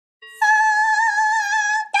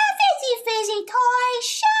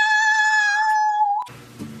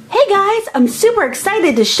I'm super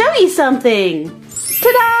excited to show you something.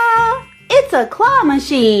 Ta-da! It's a claw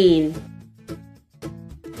machine.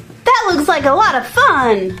 That looks like a lot of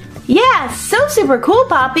fun. Yeah, so super cool,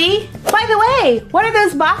 Poppy. By the way, what are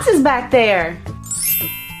those boxes back there?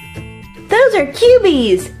 Those are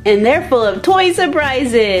cubies, and they're full of toy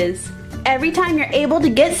surprises. Every time you're able to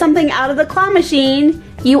get something out of the claw machine,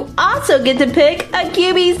 you also get to pick a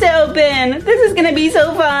Cubies to open. This is gonna be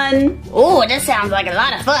so fun. Oh, this sounds like a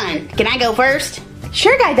lot of fun. Can I go first?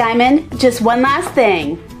 Sure, Guy Diamond. Just one last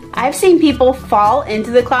thing. I've seen people fall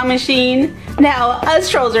into the claw machine. Now,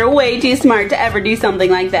 us trolls are way too smart to ever do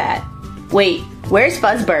something like that. Wait, where's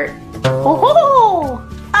Fuzzbert? Oh,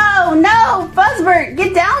 oh no, Fuzzbert,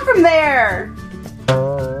 get down from there.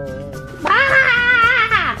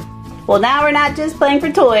 Well, now we're not just playing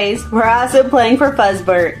for toys, we're also playing for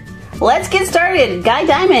Fuzzbert. Let's get started. Guy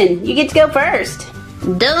Diamond, you get to go first.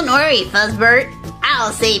 Don't worry, Fuzzbert.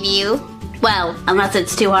 I'll save you. Well, unless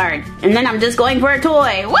it's too hard. And then I'm just going for a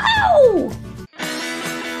toy. Woohoo!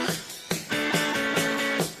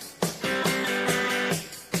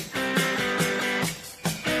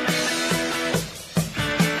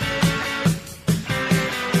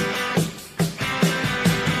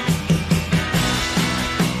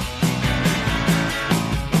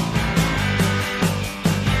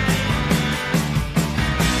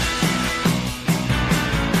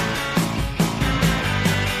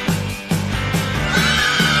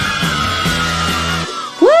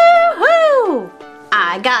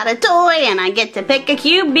 I got a toy and I get to pick a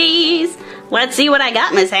Cubies. Let's see what I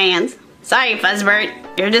got in his hands. Sorry,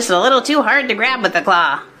 Fuzzbert. You're just a little too hard to grab with the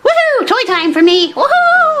claw. Woohoo! Toy time for me!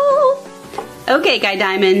 Woohoo! Okay, Guy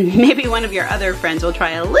Diamond, maybe one of your other friends will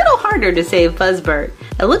try a little harder to save Fuzzbert.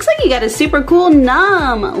 It looks like you got a super cool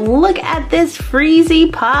nom. Look at this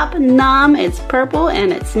Freezy Pop nom. It's purple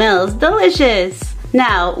and it smells delicious.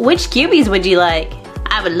 Now, which Cubies would you like?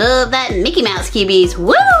 I would love that Mickey Mouse Cubies.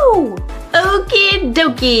 Woo! Okie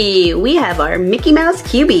dokie, we have our Mickey Mouse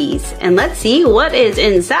Cubies, and let's see what is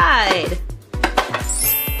inside.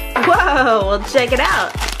 Whoa, well check it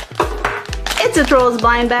out. It's a Trolls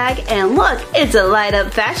blind bag, and look, it's a light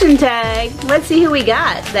up fashion tag. Let's see who we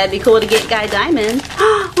got. That'd be cool to get Guy Diamond.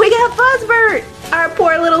 We got Fuzzbert! Our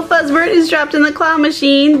poor little Fuzzbert is dropped in the claw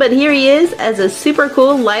machine, but here he is as a super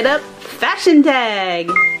cool light up fashion tag.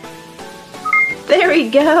 There we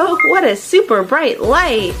go, what a super bright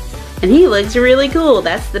light. And he looks really cool.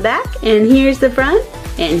 That's the back, and here's the front,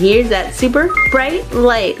 and here's that super bright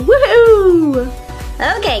light. Woohoo!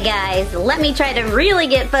 Okay guys, let me try to really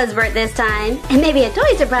get Fuzzbert this time, and maybe a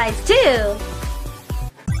toy surprise too.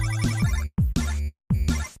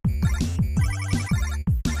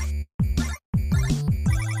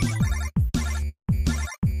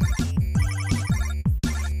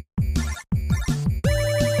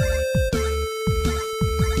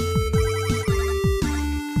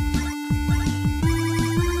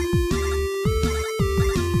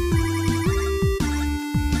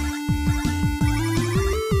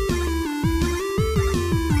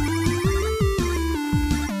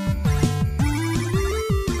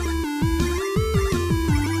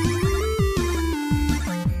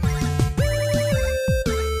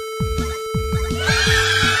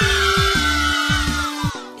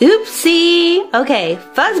 Oopsie! Okay,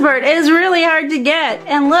 Fuzzbert is really hard to get.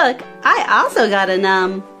 And look, I also got a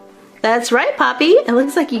nom. That's right, Poppy. It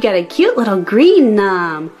looks like you got a cute little green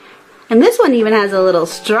nom. And this one even has a little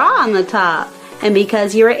straw on the top. And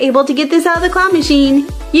because you were able to get this out of the claw machine,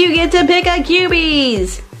 you get to pick a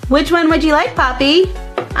Cubies. Which one would you like, Poppy?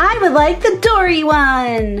 I would like the Dory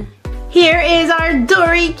one. Here is our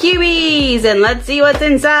Dory Cubies, and let's see what's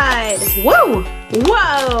inside. Whoa!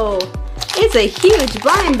 Whoa! It's a huge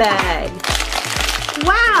blind bag.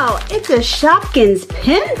 Wow, it's a Shopkins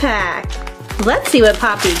pin pack. Let's see what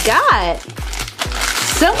Poppy got.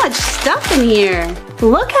 So much stuff in here.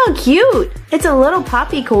 Look how cute. It's a little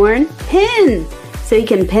Poppycorn pin. So you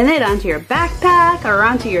can pin it onto your backpack or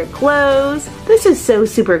onto your clothes. This is so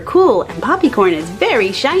super cool, and Poppycorn is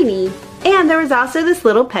very shiny. And there was also this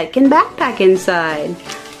little Petkin backpack inside.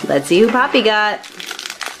 Let's see who Poppy got.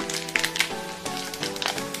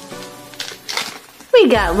 We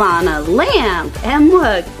got Lana Lamp, and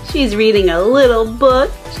look, she's reading a little book.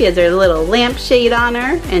 She has her little lampshade on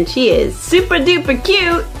her, and she is super duper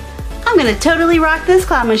cute. I'm gonna totally rock this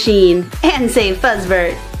claw machine and save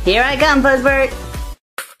Fuzzbert. Here I come, Fuzzbert.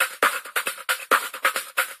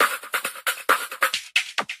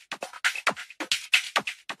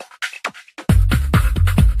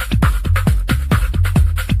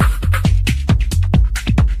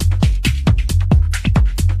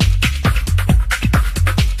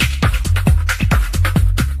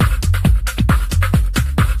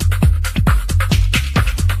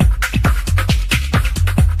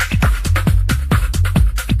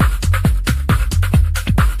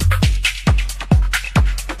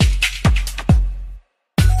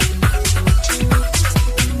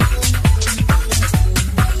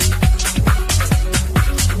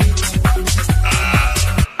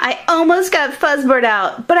 Fuzzbird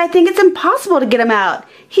out, but I think it's impossible to get him out.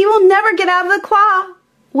 He will never get out of the claw.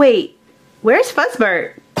 Wait, where's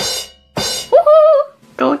Fuzzbird? Woohoo!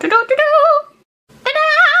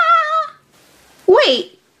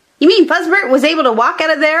 Wait, you mean Fuzzbird was able to walk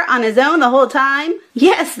out of there on his own the whole time?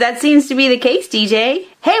 Yes, that seems to be the case, DJ.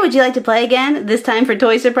 Hey, would you like to play again, this time for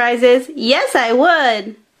toy surprises? Yes, I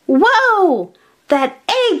would. Whoa! That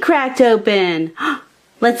egg cracked open.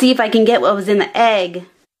 Let's see if I can get what was in the egg.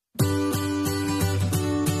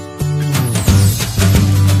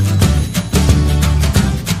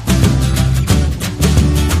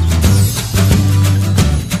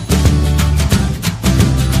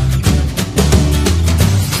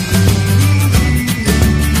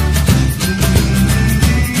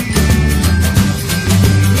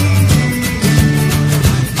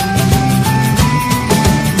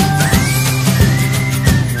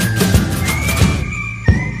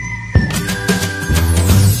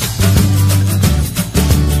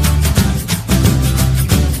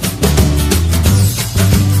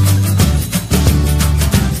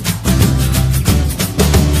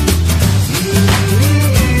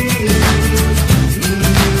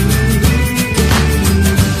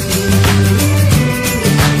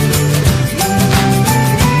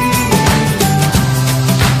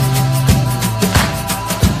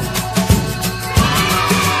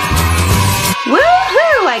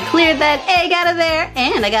 That egg out of there,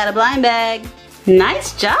 and I got a blind bag.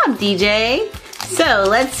 Nice job, DJ. So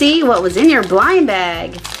let's see what was in your blind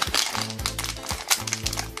bag.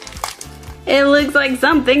 It looks like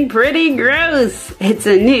something pretty gross. It's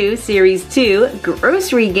a new Series 2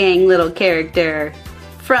 Grocery Gang little character.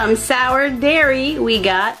 From Sour Dairy, we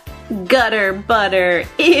got Gutter Butter.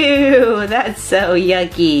 Ew, that's so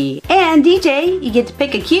yucky. And DJ, you get to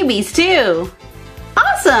pick a Cubies too.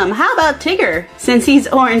 Awesome! How about Tigger, since he's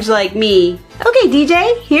orange like me? Okay,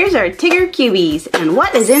 DJ, here's our Tigger Cubies, and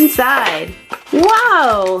what is inside?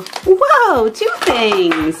 Wow! Whoa, 2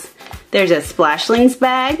 things! There's a Splashlings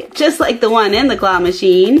bag, just like the one in the claw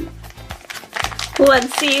machine.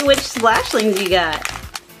 Let's see which Splashlings you got.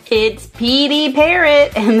 It's Petey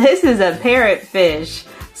Parrot, and this is a parrotfish.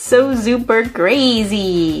 So super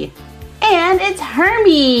crazy! And it's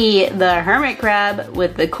Hermie, the hermit crab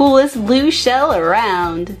with the coolest blue shell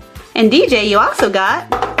around. And DJ, you also got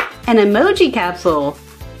an emoji capsule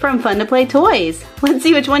from Fun to Play Toys. Let's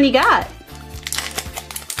see which one you got.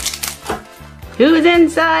 Who's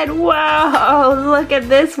inside? Whoa, look at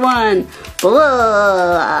this one.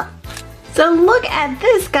 Blah. So look at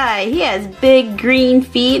this guy. He has big green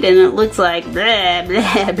feet and it looks like blah,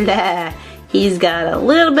 blah, blah. He's got a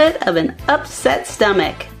little bit of an upset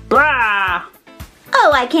stomach. Blah!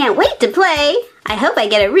 Oh, I can't wait to play! I hope I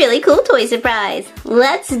get a really cool toy surprise.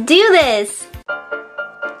 Let's do this!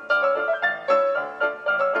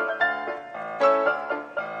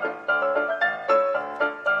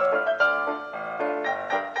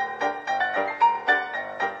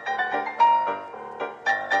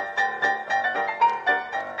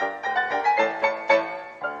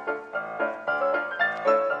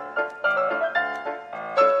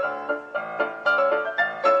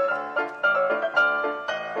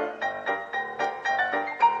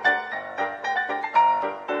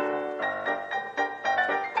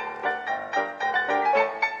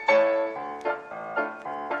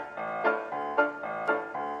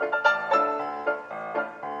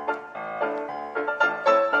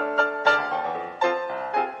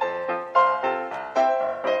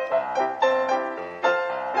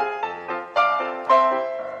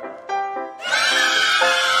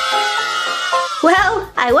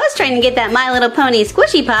 Well, I was trying to get that My Little Pony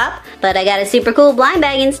squishy pop, but I got a super cool blind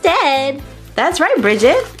bag instead. That's right,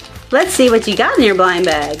 Bridget. Let's see what you got in your blind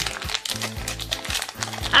bag.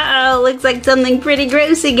 Uh-oh, looks like something pretty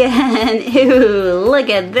gross again. Ew, look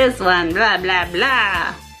at this one, blah, blah,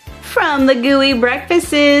 blah. From the Gooey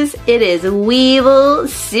Breakfasts, it is Weevil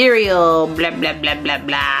cereal, blah, blah, blah, blah,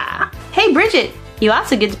 blah. Hey, Bridget, you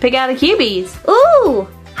also get to pick out a Cubies. Ooh,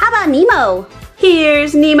 how about Nemo?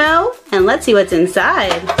 Here's Nemo, and let's see what's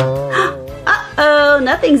inside. Uh-oh,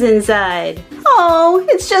 nothing's inside. Oh,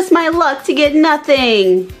 it's just my luck to get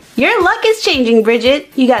nothing. Your luck is changing, Bridget.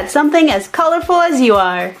 You got something as colorful as you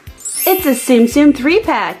are. It's a Tsum Tsum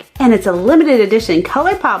 3-pack, and it's a limited edition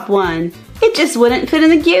Color Pop one. It just wouldn't fit in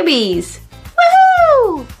the Cubies.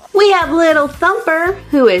 Woohoo! We have little Thumper,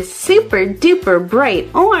 who is super duper bright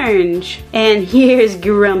orange. And here's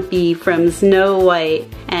Grumpy from Snow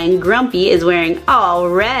White. And Grumpy is wearing all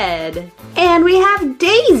red. And we have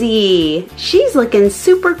Daisy. She's looking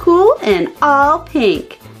super cool and all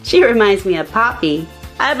pink. She reminds me of Poppy.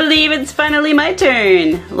 I believe it's finally my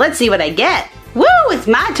turn. Let's see what I get. Woo, it's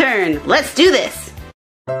my turn. Let's do this.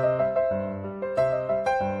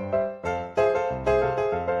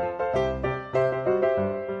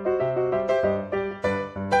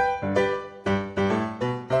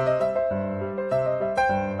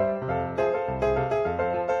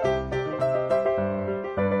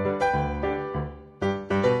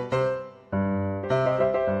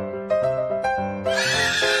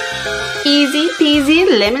 Easy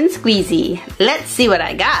peasy lemon squeezy. Let's see what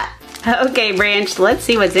I got. Okay, Branch, let's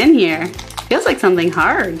see what's in here. Feels like something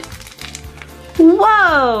hard.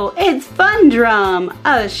 Whoa, it's Fun Drum,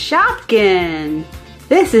 a Shopkin.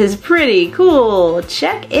 This is pretty cool.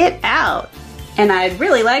 Check it out. And I'd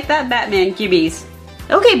really like that Batman cubies.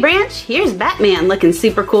 Okay, Branch, here's Batman looking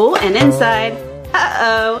super cool, and inside,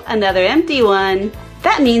 uh-oh, another empty one.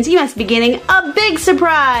 That means you must be getting a big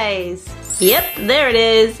surprise. Yep, there it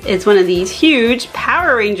is. It's one of these huge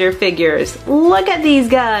Power Ranger figures. Look at these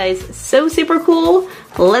guys. So super cool.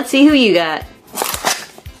 Let's see who you got.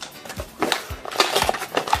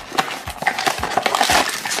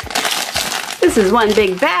 This is one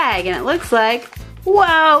big bag, and it looks like,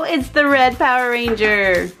 whoa, it's the Red Power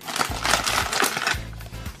Ranger.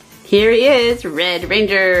 Here he is, Red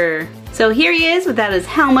Ranger. So here he is without his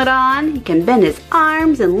helmet on. He can bend his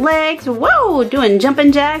arms and legs. Whoa, doing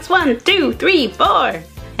jumping jacks. 1, 2, 3, 4.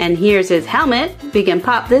 And here's his helmet. We can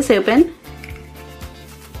pop this open.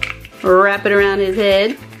 Wrap it around his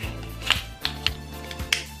head.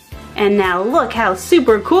 And now look how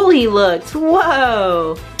super cool he looks.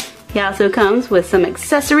 Whoa. He also comes with some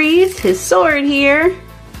accessories. His sword here.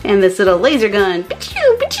 And this little laser gun.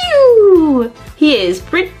 Pachoo, pachoo. He is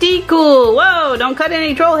pretty cool. Whoa, don't cut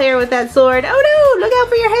any troll hair with that sword. Oh no, look out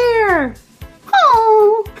for your hair.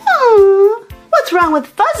 Oh. What's wrong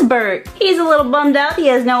with Fuzzbert? He's a little bummed out. He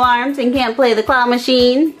has no arms and can't play the claw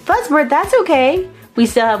machine. Fuzzbert, that's okay. We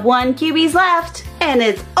still have one Cubies left. And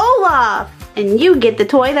it's Olaf. And you get the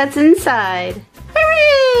toy that's inside.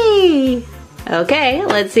 Hooray! Okay,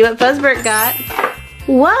 let's see what Fuzzbert got.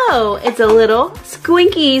 Whoa, it's a little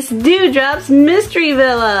Squinkies Dewdrops Mystery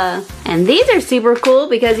Villa. And these are super cool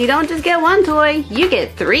because you don't just get one toy, you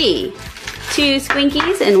get 3. 2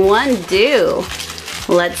 Squinkies and 1 Dew.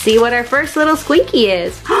 Let's see what our first little Squinky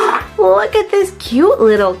is. Look at this cute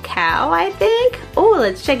little cow, I think. Oh,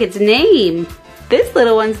 let's check its name. This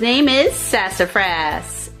little one's name is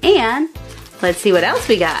Sassafras. And let's see what else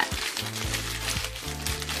we got.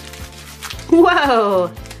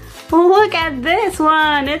 Whoa! Look at this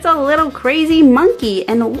one. It's a little crazy monkey.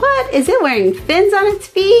 And what? Is it wearing fins on its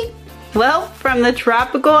feet? Well, from the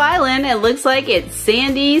tropical island, it looks like it's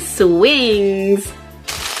Sandy Swings.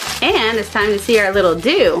 And it's time to see our little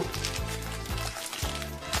Dew.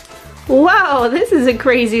 Whoa, this is a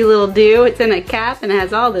crazy little Dew. It's in a cap and it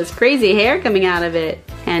has all this crazy hair coming out of it.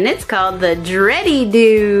 And it's called the Dready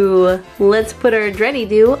Dew. Let's put our Dready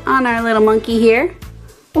Dew on our little monkey here.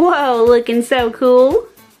 Whoa, looking so cool.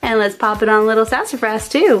 And let's pop it on little Sassafras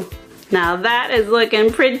too. Now that is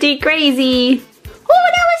looking pretty crazy. Oh,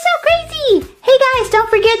 that was so crazy. Hey guys, don't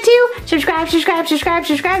forget to subscribe. To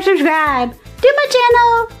my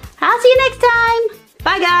channel. I'll see you next time.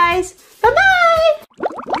 Bye guys. Bye-bye.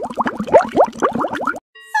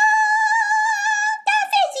 The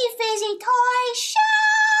Fizzy Toy Show.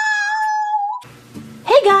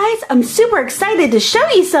 Hey guys, I'm super excited to show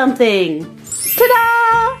you something.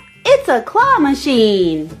 Ta-da! It's a claw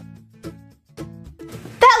machine.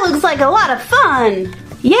 That looks like a lot of fun.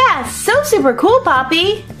 Yeah, so super cool,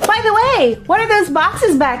 Poppy. By the way, what are those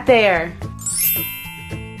boxes back there?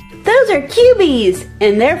 Those are Cubies,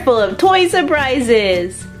 and they're full of toy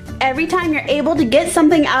surprises. Every time you're able to get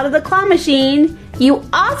something out of the claw machine, you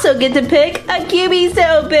also get to pick a Cubies to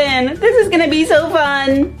open. This is gonna be so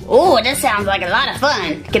fun. Oh, this sounds like a lot of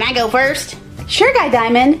fun. Can I go first? Sure, Guy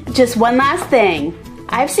Diamond. Just one last thing.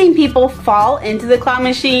 I've seen people fall into the claw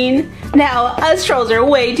machine. Now, us trolls are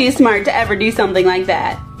way too smart to ever do something like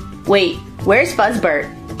that. Wait, where's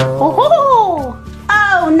Fuzzbert? Oh,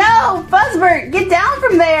 oh no, Fuzzbert, get down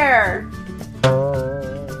from there.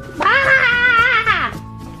 Ah!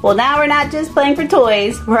 Well, now we're not just playing for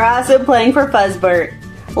toys, we're also playing for Fuzzbert.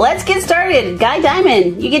 Let's get started. Guy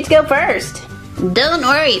Diamond, you get to go first. Don't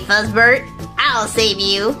worry, Fuzzbert. I'll save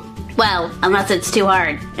you. Well, unless it's too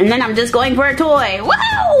hard. And then I'm just going for a toy.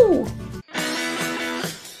 Woo!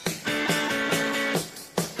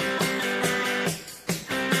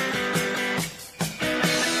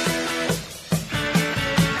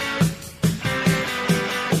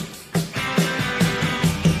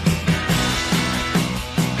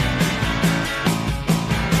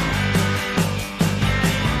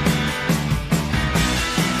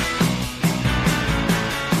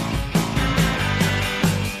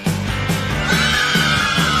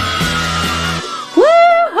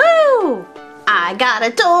 got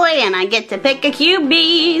a toy and I get to pick a cube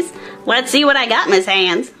bees. Let's see what I got, Miss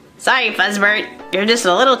Hands. Sorry, Fuzzbert. You're just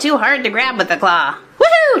a little too hard to grab with the claw.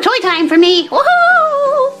 Woohoo! Toy time for me!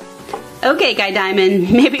 Woohoo! Okay, Guy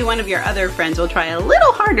Diamond, maybe one of your other friends will try a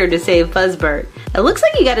little harder to save Fuzzbert. It looks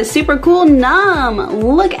like you got a super cool Nom.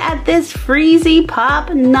 Look at this Freezy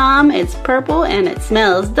Pop Nom. It's purple and it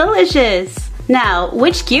smells delicious. Now,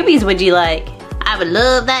 which cubies would you like? I would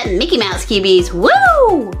love that Mickey Mouse cubies.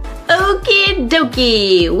 Woo! Okie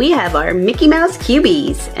dokie, we have our Mickey Mouse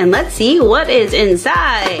cubies, and let's see what is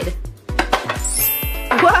inside.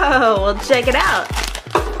 Whoa, well check it out.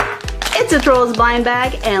 It's a Trolls blind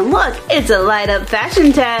bag, and look, it's a light up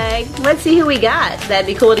fashion tag. Let's see who we got. That'd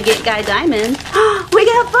be cool to get Guy Diamond. We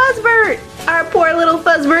got Fuzzbert! Our poor little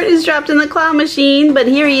Fuzzbert is trapped in the claw machine, but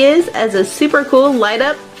here he is as a super cool light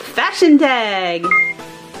up fashion tag.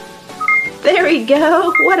 There we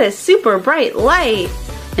go, what a super bright light.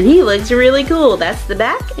 And he looks really cool. That's the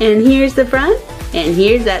back, and here's the front, and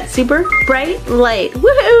here's that super bright light.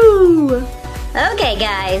 Woohoo! Okay,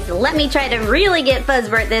 guys, let me try to really get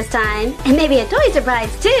Fuzzbert this time, and maybe a toy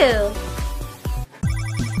surprise too.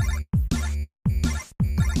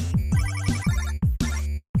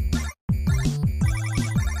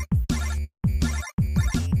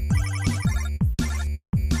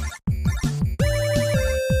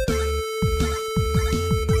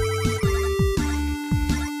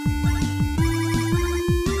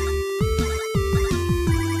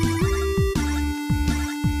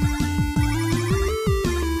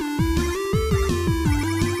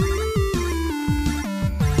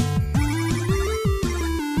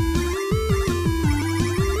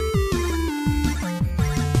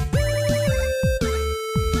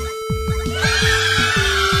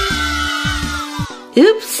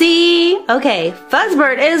 Oopsie! Okay,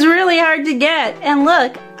 Fuzzbert is really hard to get. And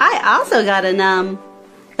look, I also got a Nom.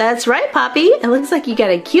 That's right, Poppy. It looks like you got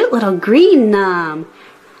a cute little green Nom.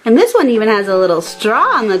 And this one even has a little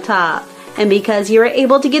straw on the top. And because you were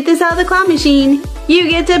able to get this out of the claw machine, you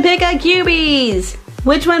get to pick a cubies.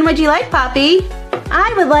 Which one would you like, Poppy?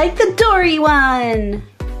 I would like the Dory one.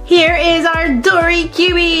 Here is our Dory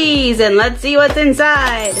cubies. And let's see what's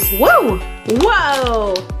inside. Whoa!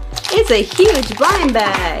 Whoa! It's a huge blind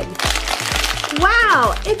bag.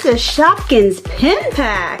 Wow, it's a Shopkins pin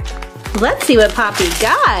pack. Let's see what Poppy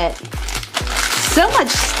got. So much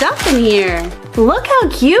stuff in here. Look how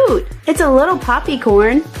cute. It's a little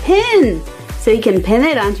Poppycorn pin. So you can pin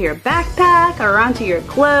it onto your backpack or onto your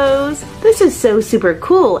clothes. This is so super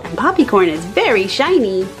cool, and Poppycorn is very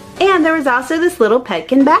shiny. And there was also this little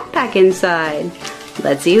Petkin backpack inside.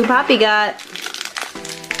 Let's see who Poppy got.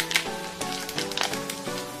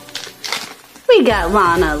 We got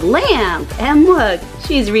Lana Lamp, and look,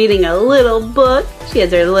 she's reading a little book. She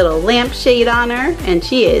has her little lampshade on her, and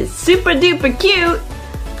she is super duper cute.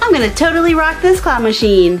 I'm gonna totally rock this claw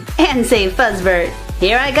machine and save Fuzzbert.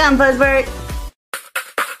 Here I come, Fuzzbert.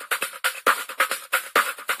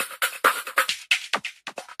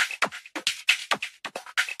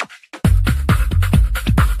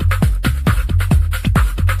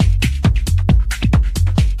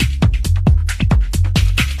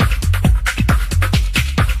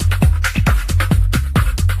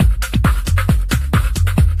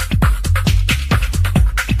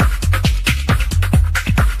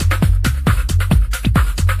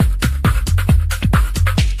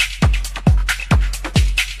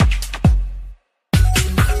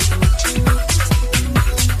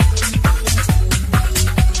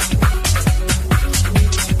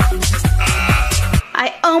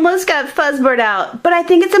 Almost got Fuzzbert out, but I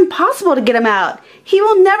think it's impossible to get him out. He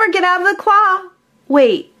will never get out of the claw.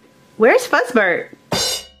 Wait, where's Fuzzbert?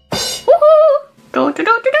 Woohoo!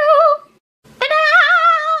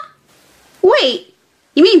 Wait,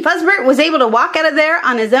 you mean Fuzzbert was able to walk out of there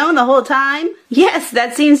on his own the whole time? Yes,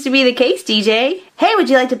 that seems to be the case, DJ. Hey, would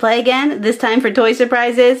you like to play again, this time for toy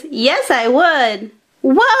surprises? Yes, I would.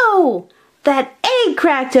 Whoa! That egg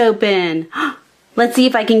cracked open. Let's see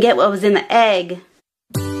if I can get what was in the egg.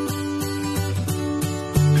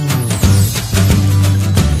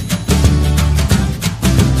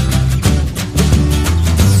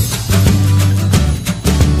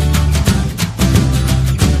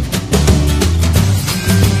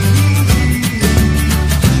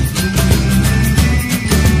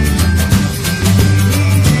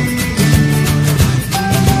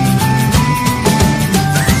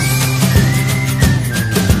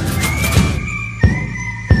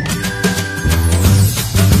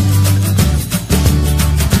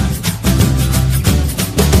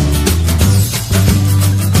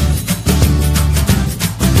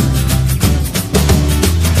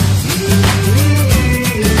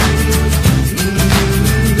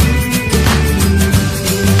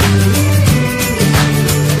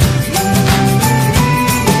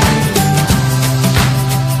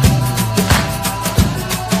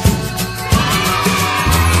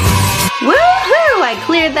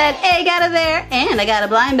 get that egg out of there, and I got a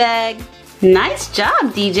blind bag. Nice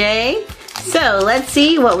job, DJ. So let's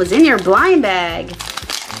see what was in your blind bag.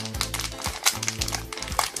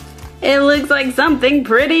 It looks like something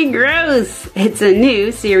pretty gross. It's a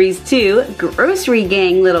new Series 2 Grocery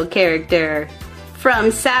Gang little character. From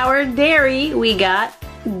Sour Dairy, we got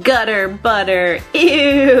Gutter Butter.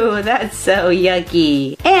 Ew, that's so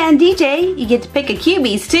yucky. And DJ, you get to pick a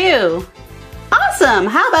Cubies too. Awesome,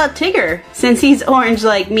 how about Tigger, since he's orange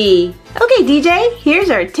like me? Okay, DJ, here's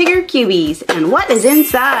our Tigger Cubies, and what is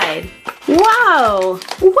inside? Wow,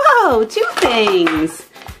 whoa, 2 things.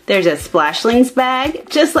 There's a Splashlings bag,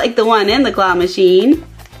 just like the one in the claw machine.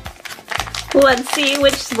 Let's see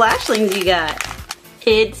which Splashlings you got.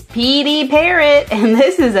 It's Petey Parrot, and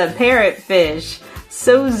this is a parrotfish.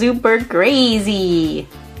 So super crazy.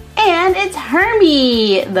 And it's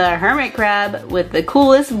Hermie, the hermit crab with the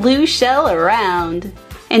coolest blue shell around.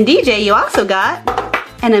 And DJ, you also got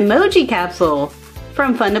an emoji capsule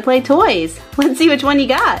from Fun to Play Toys. Let's see which one you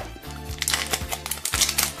got.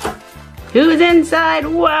 Who's inside?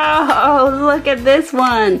 Whoa, look at this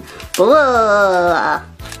one. Blah.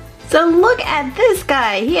 So look at this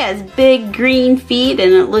guy. He has big green feet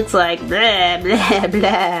and it looks like blah, blah,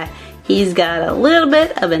 blah. He's got a little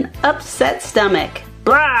bit of an upset stomach.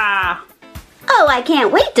 Blah. Oh, I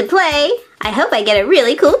can't wait to play. I hope I get a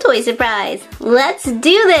really cool toy surprise. Let's do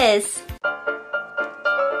this.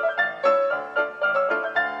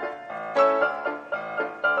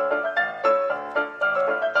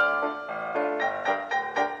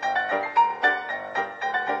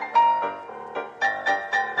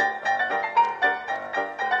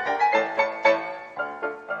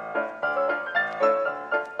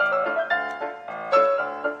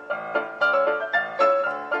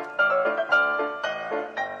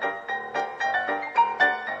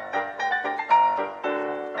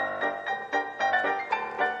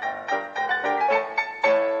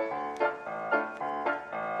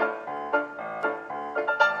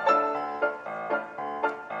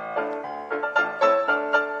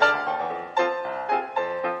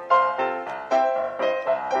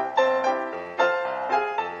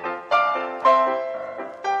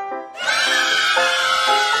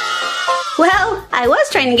 Well, I was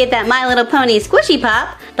trying to get that My Little Pony squishy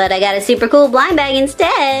pop, but I got a super cool blind bag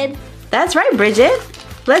instead. That's right, Bridget.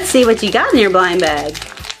 Let's see what you got in your blind bag.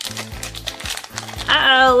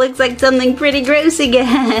 Uh-oh, looks like something pretty gross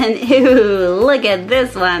again. Ew, look at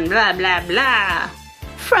this one, blah, blah, blah.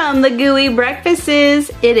 From the Gooey Breakfasts,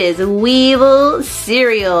 it is Weevil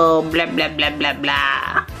cereal, blah, blah, blah, blah,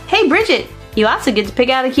 blah. Hey, Bridget, you also get to pick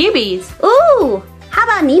out a Cubies. Ooh, how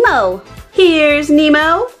about Nemo? Here's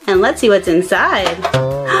Nemo, and let's see what's inside.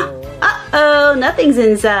 Uh-oh, nothing's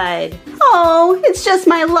inside. Oh, it's just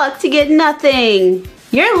my luck to get nothing.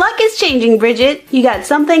 Your luck is changing, Bridget. You got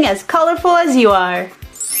something as colorful as you are.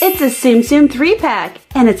 It's a Tsum Tsum 3-pack,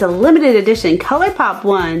 and it's a limited edition Color Pop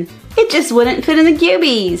one. It just wouldn't fit in the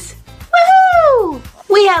Cubies. Woohoo!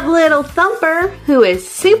 We have Little Thumper, who is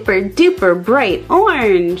super duper bright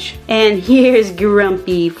orange. And here's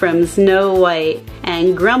Grumpy from Snow White.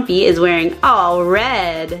 And Grumpy is wearing all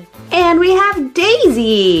red. And we have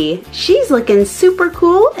Daisy. She's looking super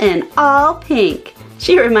cool and all pink.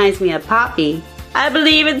 She reminds me of Poppy. I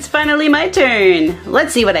believe it's finally my turn.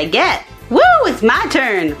 Let's see what I get. Woo, it's my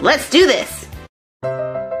turn. Let's do this.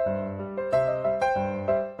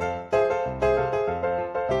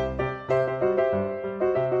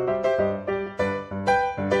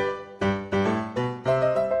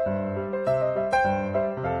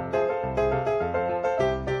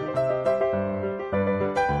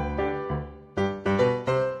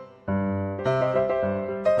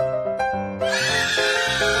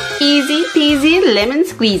 Easy peasy lemon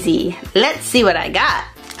squeezy. Let's see what I got.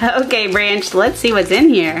 Okay, Branch, let's see what's in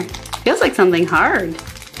here. Feels like something hard.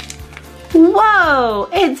 Whoa,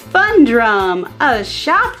 it's Fun Drum, a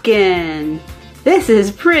Shopkin. This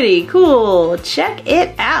is pretty cool. Check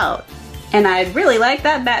it out. And I'd really like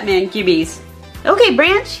that Batman Cubies. Okay,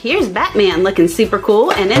 Branch, here's Batman looking super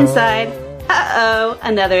cool, and inside, uh-oh,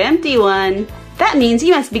 another empty one. That means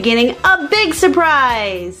you must be getting a big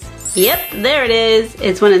surprise. Yep, there it is.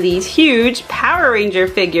 It's one of these huge Power Ranger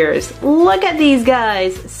figures. Look at these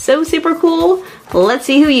guys. So super cool. Let's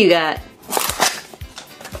see who you got.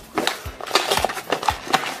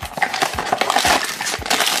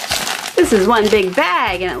 This is one big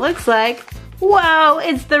bag and it looks like, whoa,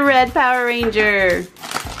 it's the Red Power Ranger.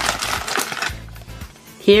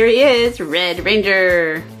 Here he is, Red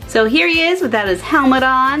Ranger. So here he is without his helmet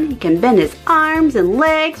on. He can bend his arms and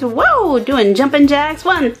legs. Whoa, doing jumping jacks.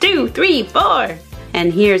 1, 2, 3, 4.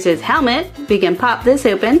 And here's his helmet. We can pop this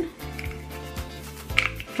open.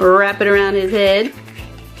 Wrap it around his head.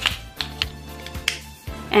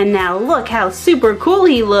 And now look how super cool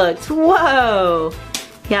he looks. Whoa!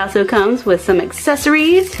 He also comes with some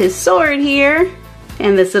accessories, his sword here,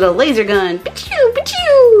 and this little laser gun. Pachoo,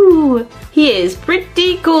 pachoo! He is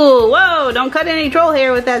pretty cool. Whoa, don't cut any troll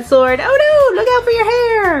hair with that sword. Oh no, look out for your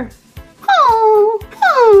hair.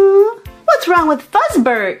 Oh. What's wrong with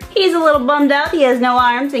Fuzzbert? He's a little bummed out he has no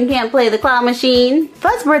arms and can't play the claw machine.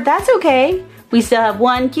 Fuzzbert, that's okay. We still have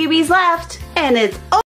 1 Cubies left, and it's